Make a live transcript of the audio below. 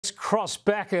cross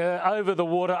back over the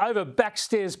water, over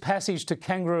backstairs passage to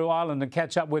Kangaroo Island and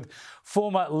catch up with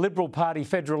former Liberal Party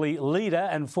federally leader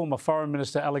and former Foreign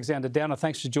Minister Alexander Downer.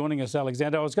 Thanks for joining us,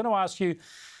 Alexander. I was going to ask you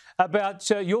about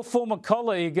your former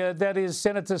colleague, that is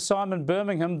Senator Simon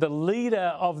Birmingham, the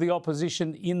leader of the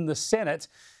opposition in the Senate,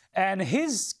 and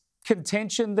his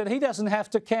contention that he doesn't have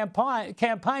to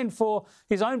campaign for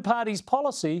his own party's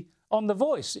policy on The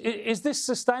Voice. Is this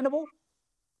sustainable?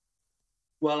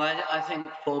 Well, I think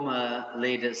former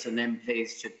leaders and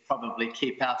MPs should probably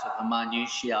keep out of the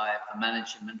minutiae of the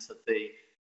management of the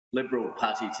Liberal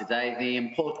Party today. The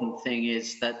important thing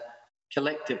is that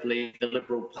collectively the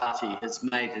Liberal Party has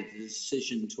made a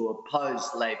decision to oppose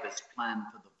Labor's plan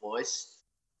for The Voice,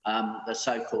 the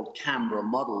so-called Canberra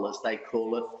model, as they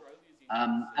call it,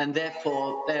 and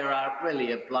therefore they are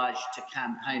really obliged to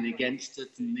campaign against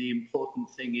it, and the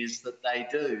important thing is that they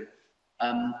do.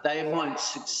 They won't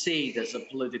succeed as a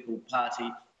political party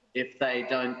if they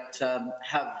don't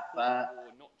have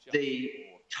the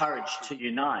courage to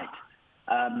unite.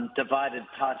 Divided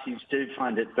parties do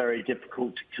find it very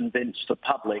difficult to convince the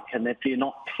public, and if you're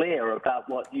not clear about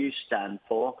what you stand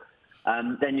for,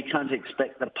 then you can't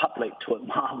expect the public to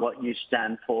admire what you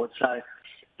stand for. So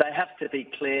they have to be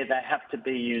clear, they have to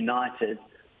be united,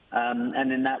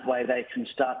 and in that way they can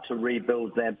start to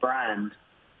rebuild their brand.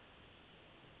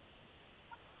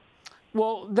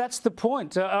 Well, that's the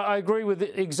point. I agree with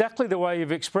exactly the way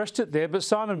you've expressed it there. But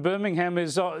Simon Birmingham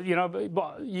is,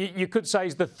 you could say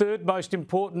he's the third most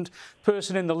important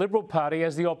person in the Liberal Party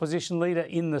as the opposition leader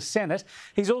in the Senate.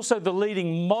 He's also the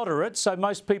leading moderate, so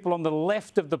most people on the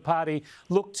left of the party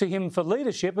look to him for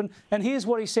leadership. And here's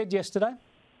what he said yesterday.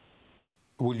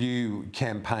 Will you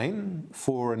campaign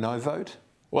for a no vote?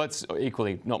 Well, it's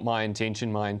equally not my intention.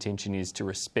 My intention is to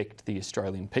respect the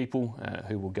Australian people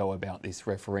who will go about this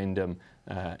referendum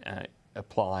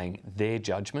applying their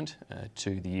judgment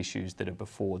to the issues that are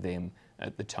before them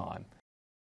at the time.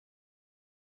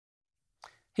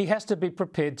 He has to be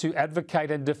prepared to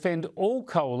advocate and defend all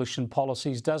coalition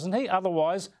policies, doesn't he?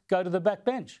 Otherwise, go to the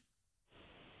backbench.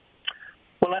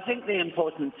 Well, I think the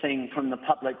important thing from the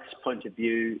public's point of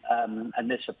view, and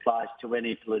this applies to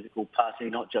any political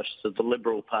party, not just to the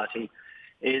Liberal Party,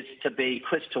 is to be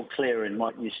crystal clear in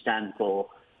what you stand for,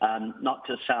 not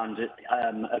to sound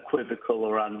equivocal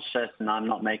or uncertain. I'm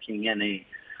not making any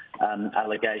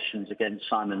allegations against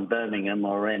Simon Birmingham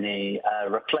or any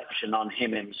reflection on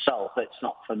him himself. It's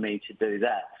not for me to do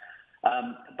that.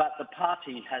 But the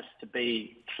party has to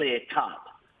be clear-cut.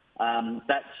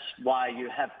 That's why you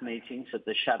have meetings at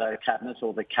the shadow cabinet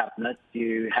or the cabinet.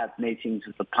 You have meetings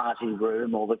at the party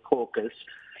room or the caucus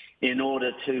in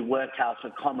order to work out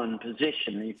a common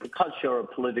position. Because you're a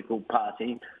political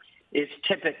party, it's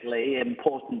typically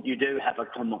important you do have a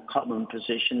common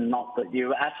position, not that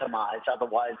you atomise.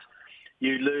 Otherwise,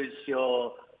 you lose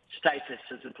your status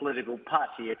as a political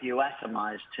party if you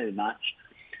atomise too much.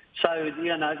 So,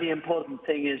 the important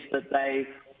thing is that they,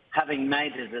 having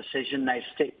made a decision, they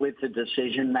stick with the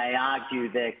decision, they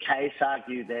argue their case,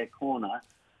 argue their corner,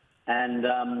 and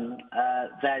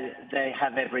they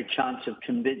have every chance of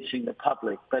convincing the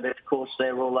public. But of course,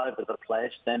 they're all over the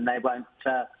place, then they won't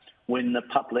win the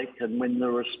public and win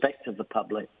the respect of the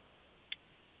public.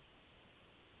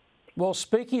 Well,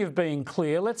 speaking of being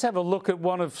clear, let's have a look at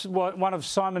one of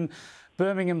Simon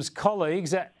Birmingham's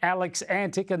colleagues, Alex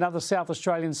Antic, another South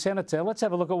Australian senator. Let's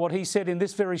have a look at what he said in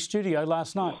this very studio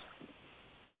last night.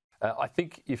 I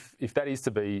think if that is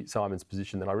to be Simon's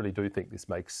position, then I really do think this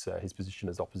makes his position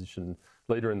as opposition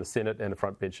leader in the Senate and a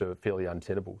front bencher fairly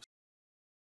untenable.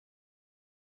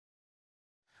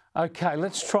 OK,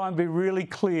 let's try and be really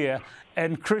clear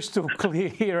and crystal clear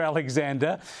here,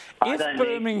 Alexander. If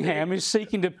Birmingham is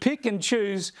seeking to pick and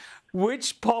choose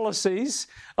which policies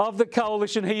of the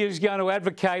coalition he is going to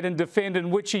advocate and defend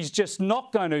and which he's just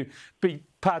not going to be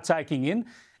partaking in,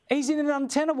 he's in an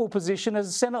untenable position as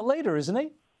a Senate leader, isn't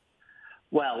he?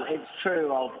 Well, it's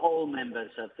true of all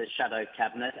members of the shadow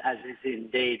cabinet, as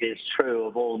indeed is true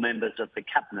of all members of the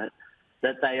cabinet,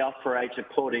 that they operate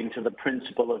according to the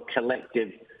principle of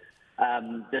collective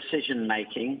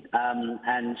decision-making.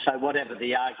 And so whatever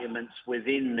the arguments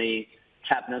within the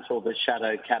cabinet or the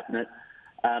shadow cabinet,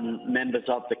 members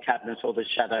of the cabinet or the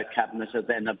shadow cabinet are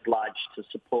then obliged to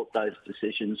support those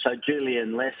decisions. So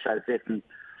Julian Lesso didn't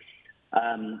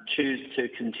choose to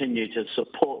continue to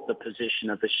support the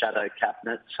position of the shadow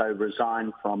cabinet, so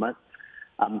resign from it.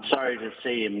 I'm sorry to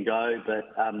see him go,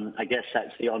 but I guess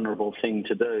that's the honourable thing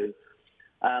to do.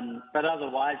 But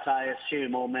otherwise, I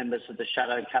assume all members of the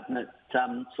shadow cabinet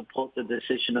support the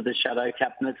decision of the shadow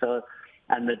cabinet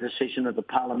and the decision of the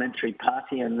parliamentary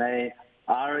party, and they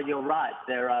you're right.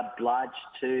 They're obliged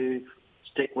to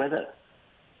stick with it.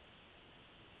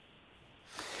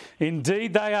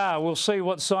 Indeed they are. We'll see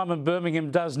what Simon Birmingham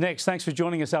does next. Thanks for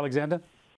joining us, Alexander.